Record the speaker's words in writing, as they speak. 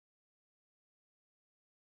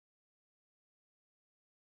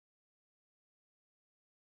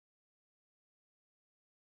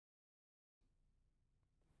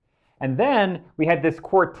And then we had this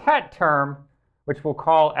quartet term, which we'll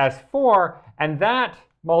call S4, and that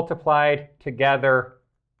multiplied together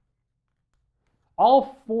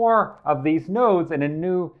all four of these nodes in a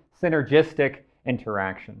new synergistic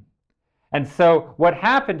interaction. And so what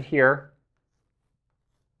happened here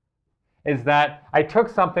is that I took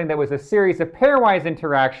something that was a series of pairwise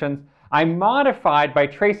interactions, I modified by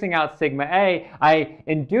tracing out sigma A, I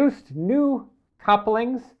induced new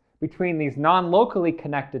couplings between these non-locally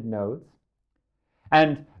connected nodes,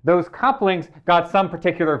 and those couplings got some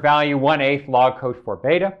particular value, 1/8 log cos 4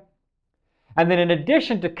 beta. And then in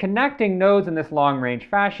addition to connecting nodes in this long-range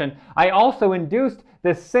fashion, I also induced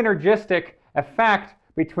this synergistic effect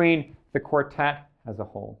between the quartet as a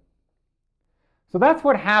whole. So that's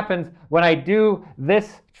what happens when I do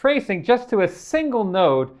this tracing just to a single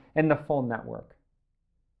node in the full network.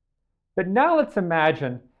 But now let's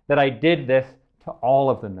imagine that I did this to all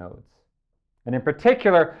of the nodes. And in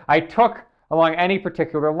particular, I took along any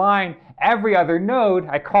particular line every other node.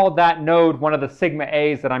 I called that node one of the sigma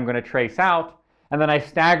A's that I'm going to trace out. And then I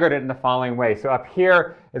staggered it in the following way. So up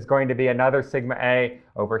here is going to be another sigma A.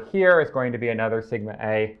 Over here is going to be another sigma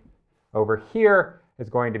A. Over here is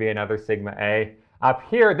going to be another sigma A. Up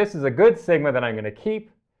here, this is a good sigma that I'm going to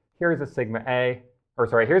keep. Here's a sigma A. Or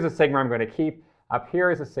sorry, here's a sigma I'm going to keep. Up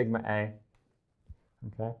here is a sigma A.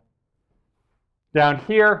 Okay. Down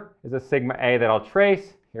here is a sigma A that I'll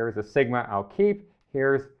trace. Here is a sigma I'll keep.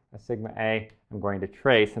 Here's a sigma A I'm going to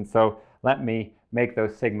trace. And so let me make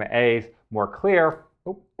those sigma A's more clear.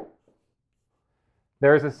 Oop.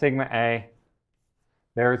 There's a sigma A.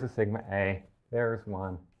 There's a sigma A. There's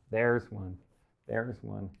one. There's one. There's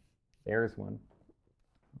one. There's one.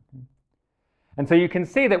 Okay. And so you can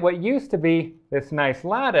see that what used to be this nice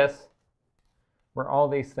lattice, where all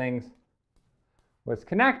these things was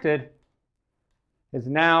connected, is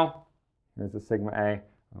now, here's a sigma A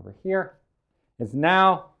over here, is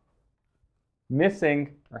now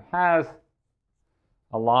missing or has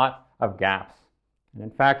a lot of gaps. And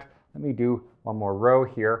in fact, let me do one more row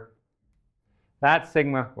here. That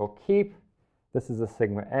sigma will keep. This is a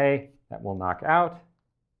sigma A that will knock out.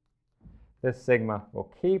 This sigma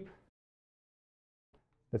will keep.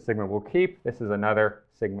 This sigma will keep. This is another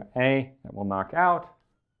sigma A that will knock out.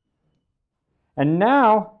 And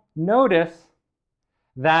now notice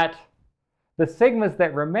that the sigmas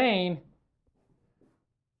that remain,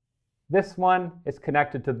 this one is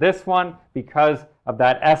connected to this one because of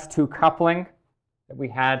that S2 coupling that we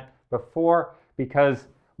had before, because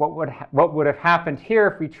what would have happened here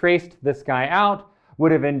if we traced this guy out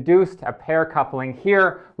would have induced a pair coupling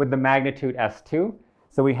here with the magnitude S2.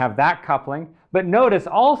 So we have that coupling. But notice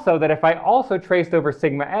also that if I also traced over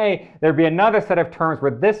sigma A, there'd be another set of terms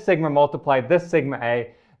where this sigma multiplied this sigma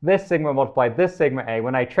A, this sigma multiplied this sigma A.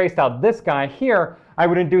 When I traced out this guy here, I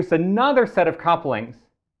would induce another set of couplings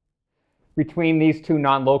between these two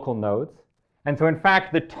non-local nodes. And so in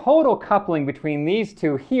fact, the total coupling between these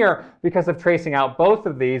two here, because of tracing out both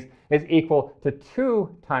of these, is equal to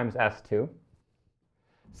 2 times S2.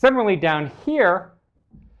 Similarly, down here,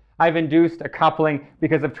 I've induced a coupling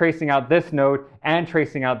because of tracing out this node and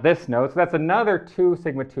tracing out this node. So that's another 2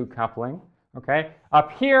 sigma 2 coupling. Okay?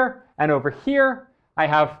 Up here and over here, I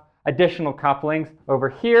have additional couplings over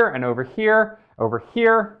here and over here, over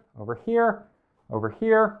here, over here, over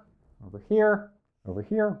here, over here, over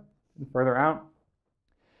here, and further out.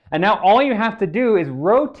 And now all you have to do is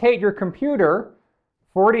rotate your computer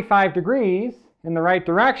 45 degrees in the right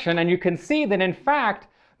direction, and you can see that in fact,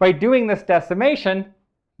 by doing this decimation,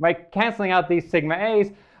 by canceling out these sigma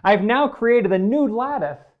A's, I've now created a new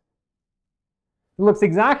lattice. It looks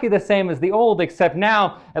exactly the same as the old, except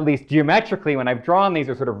now, at least geometrically, when I've drawn these,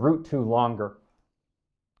 are sort of root 2 longer.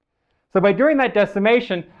 So by doing that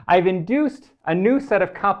decimation, I've induced a new set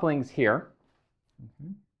of couplings here.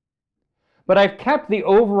 But I've kept the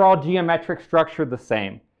overall geometric structure the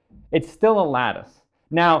same. It's still a lattice.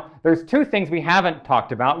 Now, there's 2 things we haven't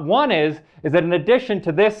talked about. One is that in addition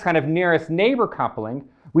to this kind of nearest neighbor coupling,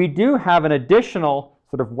 we do have an additional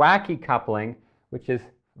sort of wacky coupling, which is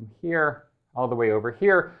from here all the way over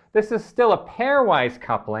here. This is still a pairwise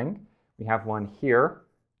coupling. We have one here.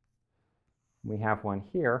 We have one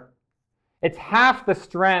here. It's half the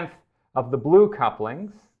strength of the blue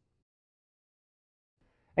couplings.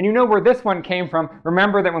 And you know where this one came from.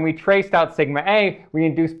 Remember that when we traced out sigma A, we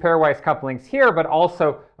induced pairwise couplings here, but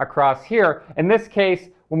also across here. In this case,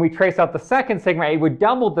 when we trace out the second sigma A, we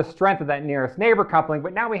doubled the strength of that nearest neighbor coupling,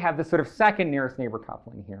 but now we have this sort of second nearest neighbor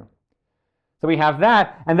coupling here. So we have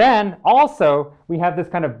that, and then also we have this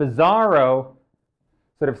kind of bizarro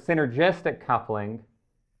sort of synergistic coupling,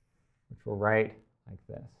 which we'll write like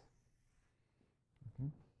this. Okay.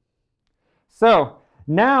 So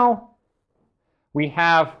now we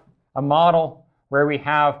have a model where we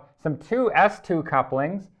have some two S2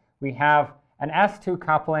 couplings. We have an S2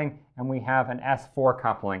 coupling and we have an S4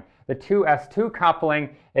 coupling. The 2s2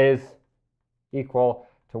 coupling is equal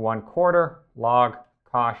to 1/4 log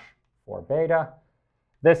cosh 4 beta.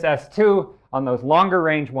 This S2 on those longer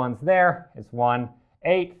range ones there is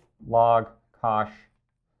 1/8 log cosh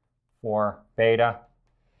 4 beta.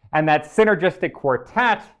 And that synergistic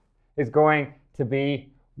quartet is going to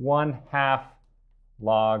be 1/2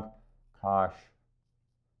 log cosh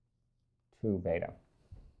 2 beta.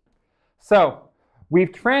 So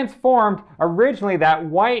we've transformed originally that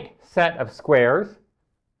white set of squares,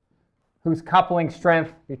 whose coupling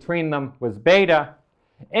strength between them was beta,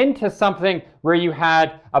 into something where you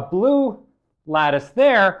had a blue lattice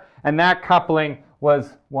there, and that coupling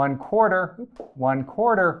was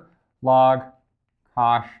 1/4 log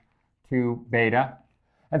cosh 2 beta.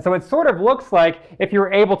 And so it sort of looks like if you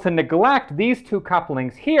were able to neglect these two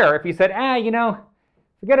couplings here, if you said,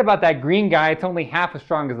 forget about that green guy, it's only half as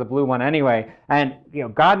strong as the blue one anyway, and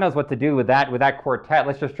God knows what to do with that quartet,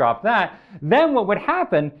 let's just drop that, then what would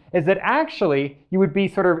happen is that actually you would be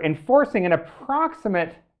sort of enforcing an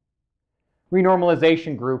approximate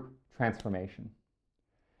renormalization group transformation.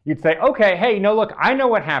 You'd say, okay, hey, look, I know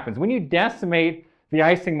what happens. When you decimate the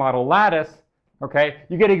Ising model lattice, okay,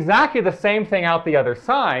 you get exactly the same thing out the other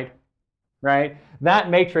side, right? That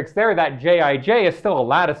matrix there, that Jij, is still a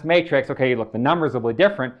lattice matrix. Okay, look, the numbers will be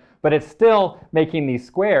different, but it's still making these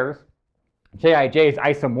squares. Jij is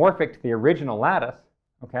isomorphic to the original lattice,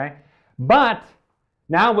 okay? But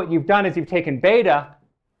now what you've done is you've taken beta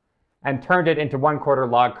and turned it into 1/4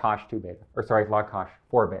 log cosh 2 beta, or sorry, log cosh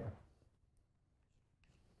 4 beta.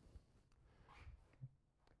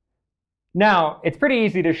 Now, it's pretty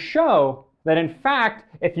easy to show that in fact,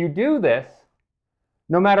 if you do this,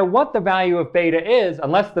 no matter what the value of beta is,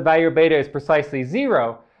 unless the value of beta is precisely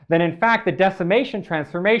 0, then in fact the decimation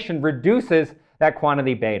transformation reduces that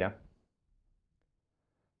quantity beta.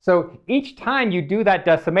 So each time you do that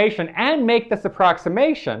decimation and make this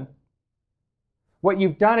approximation, what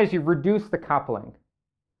you've done is you've reduced the coupling.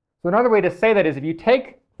 So another way to say that is if you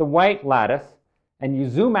take the white lattice and you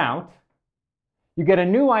zoom out, you get a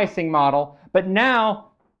new Ising model, but now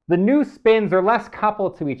the new spins are less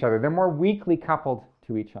coupled to each other. They're more weakly coupled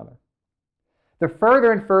to each other. The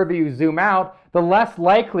further and further you zoom out, the less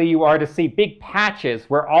likely you are to see big patches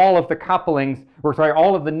where all of the couplings,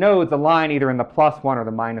 all of the nodes align either in the +1 or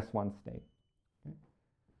the -1 state.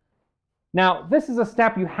 Now, this is a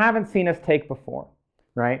step you haven't seen us take before,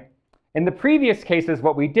 right? In the previous cases,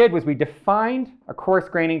 what we did was we defined a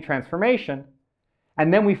coarse-graining transformation,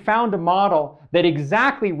 and then we found a model that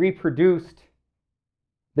exactly reproduced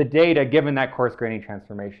the data given that coarse-graining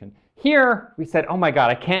transformation. Here, we said, oh my God,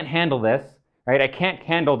 I can't handle this, right? I can't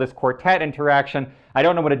handle this quartet interaction. I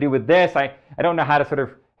don't know what to do with this. I don't know how to sort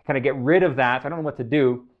of kind of get rid of that. So I don't know what to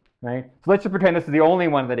do, right? So let's just pretend this is the only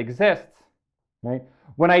one that exists, right?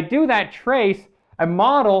 When I do that trace, a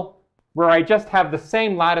model where I just have the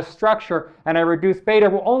same lattice structure and I reduce beta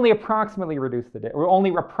will only approximately reduce the data, will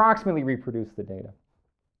only approximately reproduce the data.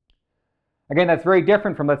 Again, that's very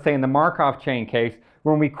different from, let's say, in the Markov chain case,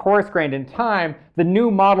 when we coarse-grained in time, the new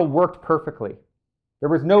model worked perfectly. There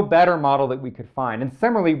was no better model that we could find. And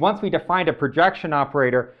similarly, once we defined a projection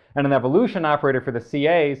operator and an evolution operator for the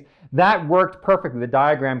CAs, that worked perfectly. The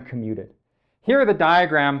diagram commuted. Here, the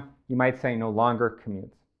diagram, you might say, no longer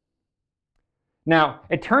commutes. Now,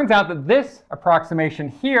 it turns out that this approximation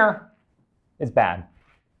here is bad.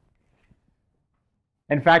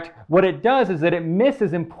 In fact, what it does is that it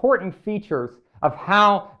misses important features of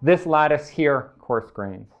how this lattice here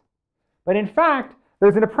coarse-grains. But in fact,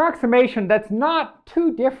 there's an approximation that's not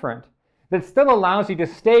too different that still allows you to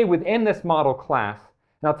stay within this model class.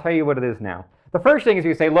 And I'll tell you what it is now. The first thing is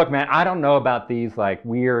you say, look, man, I don't know about these like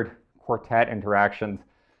weird quartet interactions.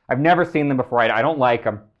 I've never seen them before. I don't like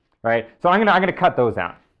them, right? So I'm gonna cut those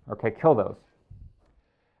out. Okay, kill those.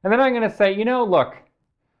 And then I'm gonna say, look,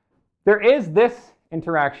 there is this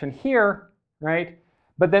interaction here, right?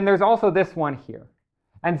 But then there's also this one here.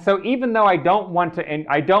 And so even though I don't want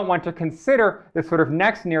to consider this sort of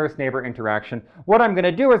next nearest neighbor interaction, what I'm going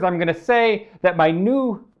to do is I'm going to say that my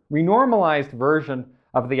new renormalized version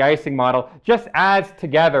of the Ising model just adds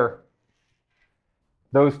together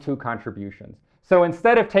those two contributions. So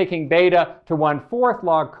instead of taking beta to 1/4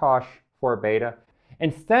 log cosh 4 beta,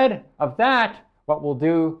 instead of that, what we'll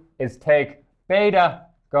do is take beta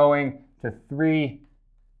going to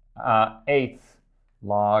 3/8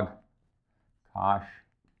 log cosh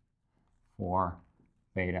 4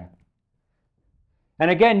 beta. And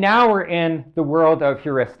again, now we're in the world of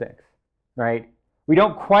heuristics, right? We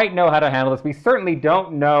don't quite know how to handle this. We certainly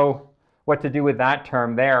don't know what to do with that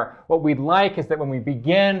term there. What we'd like is that when we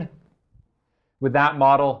begin with that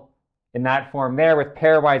model in that form there with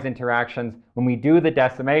pairwise interactions, when we do the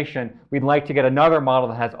decimation, we'd like to get another model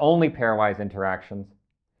that has only pairwise interactions.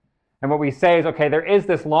 And what we say is, okay, there is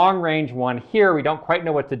this long-range one here. We don't quite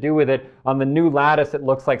know what to do with it. On the new lattice, it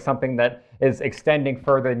looks like something that is extending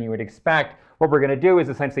further than you would expect. What we're going to do is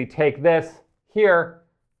essentially take this here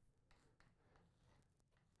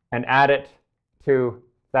and add it to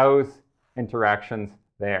those interactions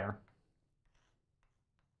there.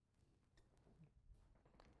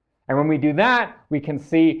 And when we do that, we can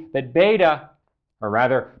see that beta, or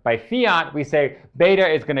rather by fiat, we say beta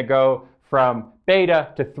is going to go from beta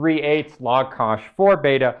to 3/8 log cosh for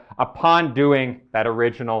beta upon doing that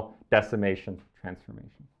original decimation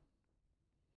transformation.